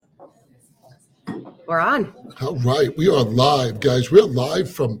We're on. All right, we are live, guys. We're live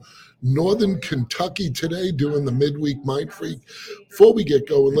from Northern Kentucky today doing the Midweek Mind Freak. Before we get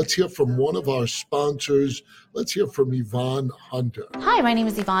going, let's hear from one of our sponsors. Let's hear from Yvonne Hunter. Hi, my name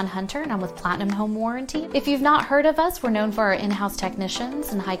is Yvonne Hunter, and I'm with Platinum Home Warranty. If you've not heard of us, we're known for our in-house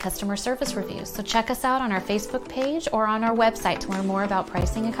technicians and high customer service reviews. So check us out on our Facebook page or on our website to learn more about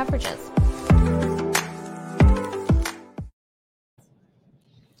pricing and coverages.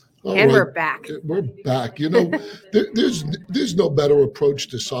 And we're back. We're back. You know, there's no better approach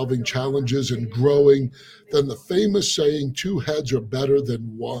to solving challenges and growing than the famous saying, 2 heads are better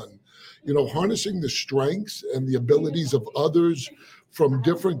than one. You know, harnessing the strengths and the abilities of others from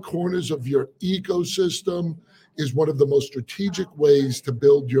different corners of your ecosystem is one of the most strategic ways to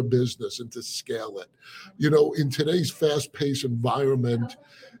build your business and to scale it. You know, in today's fast-paced environment,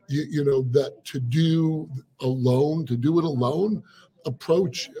 you know, that to do it alone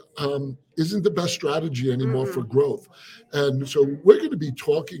approach isn't the best strategy anymore for growth. And so we're going to be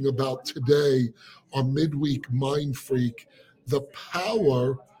talking about today on Midweek Mind Freak, the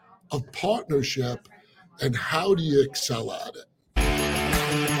power of partnership and how do you excel at it.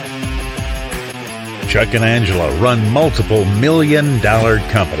 Chuck and Angela run multiple million-dollar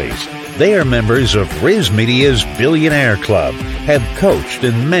companies. They are members of Riz Media's Billionaire Club, have coached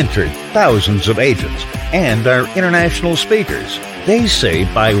and mentored thousands of agents, and are international speakers. They say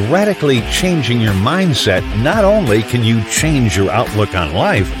by radically changing your mindset, not only can you change your outlook on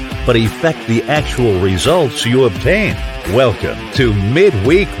life, but affect the actual results you obtain. Welcome to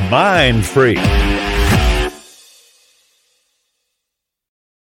Midweek Mind Freak.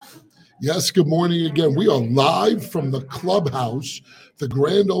 Yes, good morning again. We are live from the clubhouse, the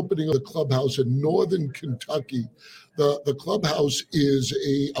grand opening of the clubhouse in Northern Kentucky. The clubhouse is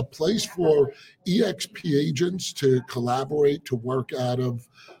a place for EXP agents to collaborate, to work out of.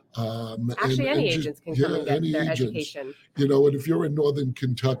 Actually, any agents can come and get their education. You know, and if you're in Northern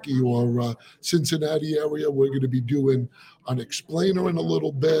Kentucky or Cincinnati area, we're going to be doing an explainer in a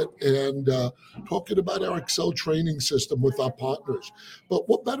little bit and talking about our Excel training system with our partners. But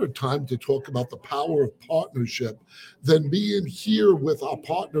what better time to talk about the power of partnership than being here with our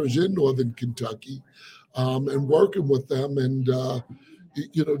partners in Northern Kentucky and working with them and,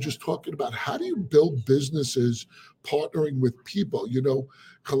 you know, just talking about how do you build businesses partnering with people. You know,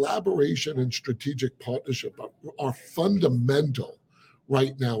 collaboration and strategic partnership are fundamental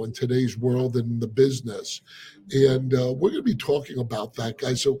right now in today's world and in the business. And we're going to be talking about that,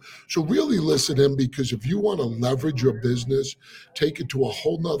 guys. So really listen in, because if you want to leverage your business, take it to a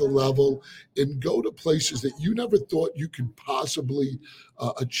whole nother level and go to places that you never thought you could possibly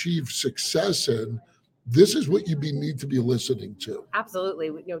achieve success in, this is what you need to be listening to. Absolutely.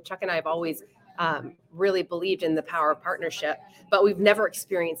 You know, Chuck and I have always really believed in the power of partnership, but we've never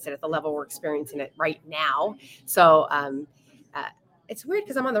experienced it at the level we're experiencing it right now. So it's weird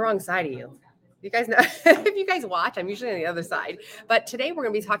because I'm on the wrong side of you. You guys know, if you guys watch, I'm usually on the other side. But today we're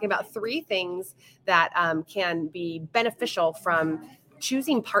going to be talking about 3 things that can be beneficial from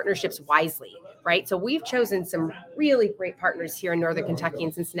choosing partnerships wisely, right? So we've chosen some really great partners here in Northern Kentucky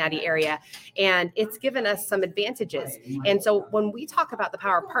and Cincinnati area, and it's given us some advantages. And so when we talk about the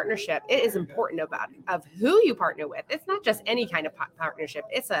power of partnership, it is important of who you partner with. It's not just any kind of partnership.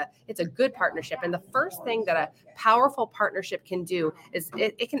 It's a good partnership. And the first thing that a powerful partnership can do is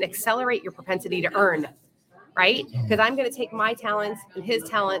it can accelerate your propensity to earn. Right? Because I'm going to take my talents and his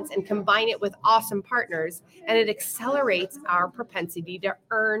talents and combine it with awesome partners, and it accelerates our propensity to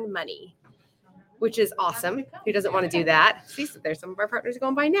earn money, which is awesome. Who doesn't want to do that? See, so there's some of our partners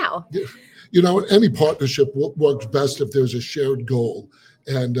going by now. You know, any partnership works best if there's a shared goal,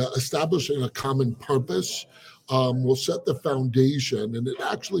 and establishing a common purpose will set the foundation, and it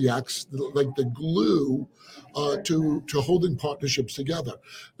actually acts like the glue to holding partnerships together.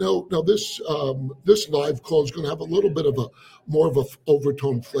 Now this live call is going to have a little bit of more of a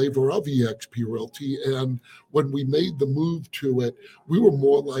overtone flavor of eXp Realty. And when we made the move to it, we were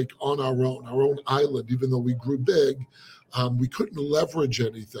more like on our own island. Even though we grew big, we couldn't leverage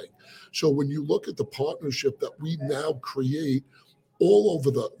anything. So when you look at the partnership that we now create all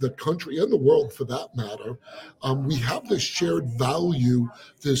over the country and the world for that matter, we have this shared value,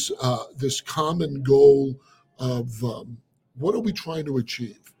 this common goal of what are we trying to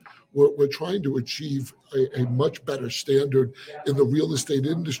achieve? We're trying to achieve a much better standard in the real estate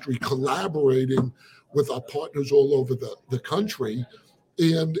industry, collaborating with our partners all over the country.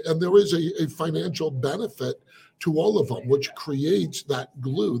 And there is a financial benefit to all of them, which creates that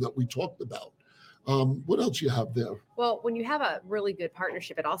glue that we talked about. What else you have there? Well, when you have a really good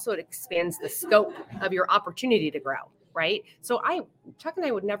partnership, it expands the scope of your opportunity to grow. right? So Chuck and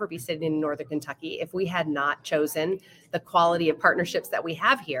I would never be sitting in Northern Kentucky if we had not chosen the quality of partnerships that we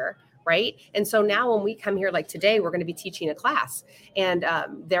have here, right? And so now when we come here, like today, we're going to be teaching a class, and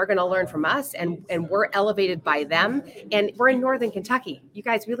they're going to learn from us, and we're elevated by them. And we're in Northern Kentucky. You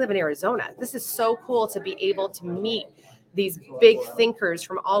guys, we live in Arizona. This is so cool to be able to meet these big thinkers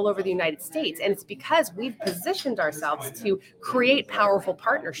from all over the United States. And it's because we've positioned ourselves to create powerful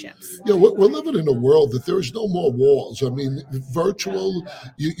partnerships. Yeah, we're living in a world that there's no more walls. I mean, virtual,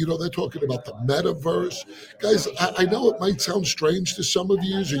 they're talking about the metaverse. Guys, I know it might sound strange to some of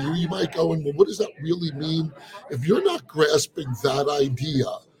you, or you might go, well, what does that really mean? If you're not grasping that idea,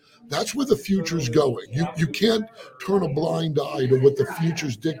 that's where the future's going. You can't turn a blind eye to what the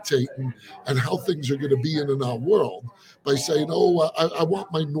future's dictating and how things are going to be in our world by saying, I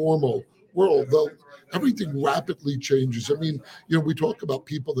want my normal world. Though everything rapidly changes. I mean, we talk about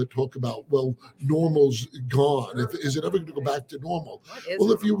people that talk about, well, normal's gone. Is it ever going to go back to normal?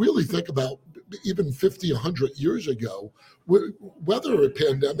 Well, if you really think about even 50, 100 years ago, whether a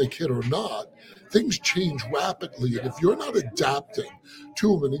pandemic hit or not, things change rapidly. And if you're not adapting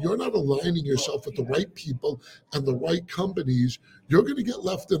to them and you're not aligning yourself with the right people and the right companies, you're going to get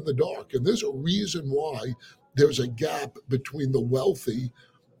left in the dark. And there's a reason why there's a gap between the wealthy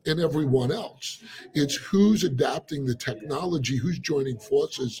and everyone else. It's who's adapting the technology, who's joining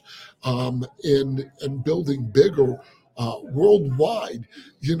forces and building bigger worldwide.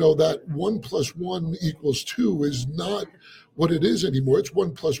 That 1 + 1 = 2 is not what it is anymore. It's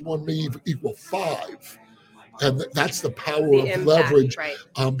 1 + 1 may equal 5. And that's the power of impact, leverage, right?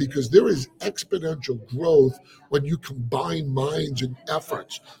 Because there is exponential growth when you combine minds and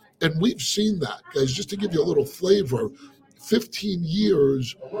efforts. And we've seen that, guys. Just to give you a little flavor, 15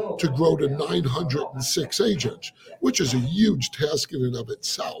 years to grow to 906 agents, which is a huge task in and of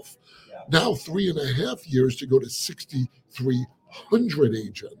itself. Now 3.5 years to go to 6,300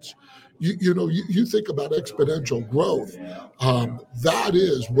 agents. You think about exponential growth. That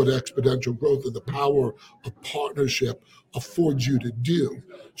is what exponential growth and the power of partnership affords you to do.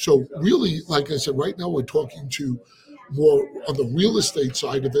 So really, like I said, right now we're talking to more on the real estate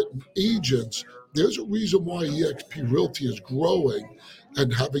side of it, and agents. There's a reason why eXp Realty is growing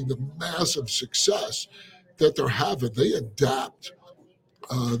and having the massive success that they're having. They adapt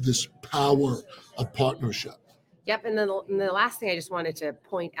this power of partnership. Yep. And then the last thing I just wanted to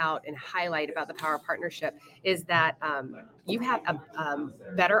point out and highlight about the power of partnership is that you have a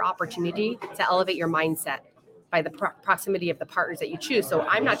better opportunity to elevate your mindset by the proximity of the partners that you choose. So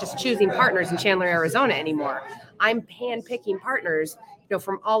I'm not just choosing partners in Chandler, Arizona anymore. I'm hand-picking partners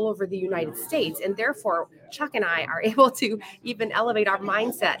from all over the United States. And therefore, Chuck and I are able to even elevate our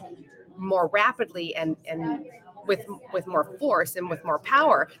mindset more rapidly and with more force and with more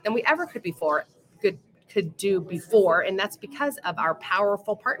power than we ever could do before. And that's because of our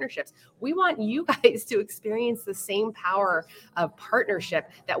powerful partnerships. We want you guys to experience the same power of partnership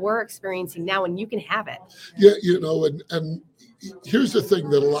that we're experiencing now, and you can have it. Yeah, and here's the thing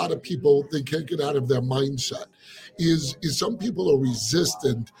that a lot of people, they can't get out of their mindset is some people are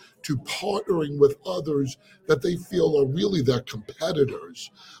resistant to partnering with others that they feel are really their competitors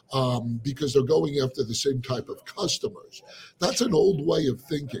because they're going after the same type of customers. That's an old way of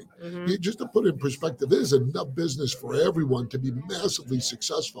thinking. Mm-hmm. Just to put it in perspective, there's enough business for everyone to be massively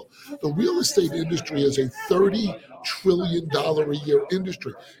successful. The real estate industry is a $30 trillion a year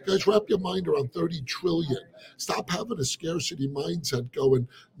industry. Guys, wrap your mind around 30 trillion. Stop having a scarcity mindset going,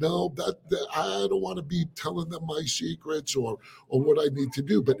 no, that I don't want to be telling them my secrets or what I need to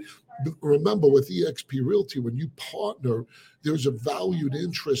do. But remember, with eXp Realty, when you partner, there's a valued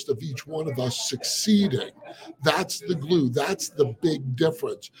interest of each one of us succeeding. That's the glue. That's the big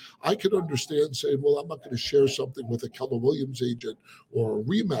difference. I can understand saying, well, I'm not going to share something with a Keller Williams agent or a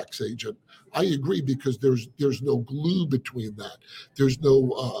RE/MAX agent. I agree, because there's no glue between that. There's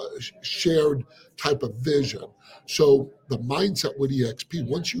no shared type of vision. So the mindset with eXp,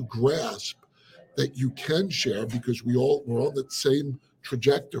 once you grasp that you can share because we're on the same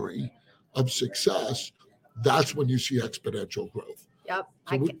trajectory of success, that's when you see exponential growth. Yep.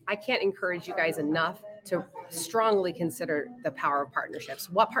 So I can't encourage you guys enough to strongly consider the power of partnerships.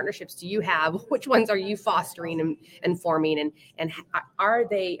 What partnerships do you have? Which ones are you fostering and forming? And are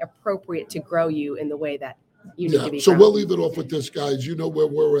they appropriate to grow you in the way that you need to be so grown? We'll leave it off with this, guys. You know where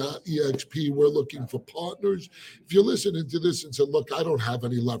we're at, eXp. We're looking for partners. If you're listening to this and say, look, I don't have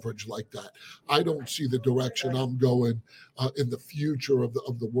any leverage like that. I don't see the direction I'm going in the future of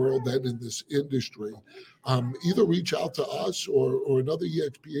the world and in this industry. Either reach out to us or another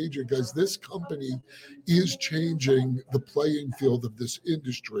eXp agent. Guys, this company is changing the playing field of this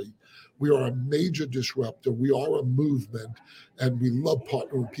industry. We are a major disruptor. We are a movement, and we love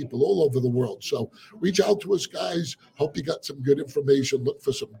partnering with people all over the world. So reach out to us, guys. Hope you got some good information. Look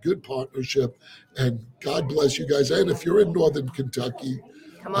for some good partnership, and God bless you guys. And if you're in Northern Kentucky,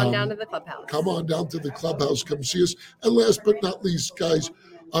 Come on down to the clubhouse. Come on down to the clubhouse. Come see us. And last but not least, guys,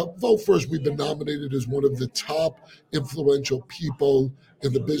 vote for us. We've been nominated as one of the top influential people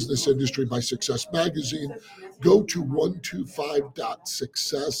in the business industry by Success Magazine. Go to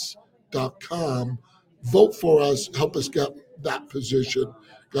 125.success.com. Vote for us. Help us get that position.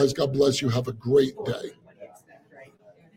 Guys, God bless you. Have a great day.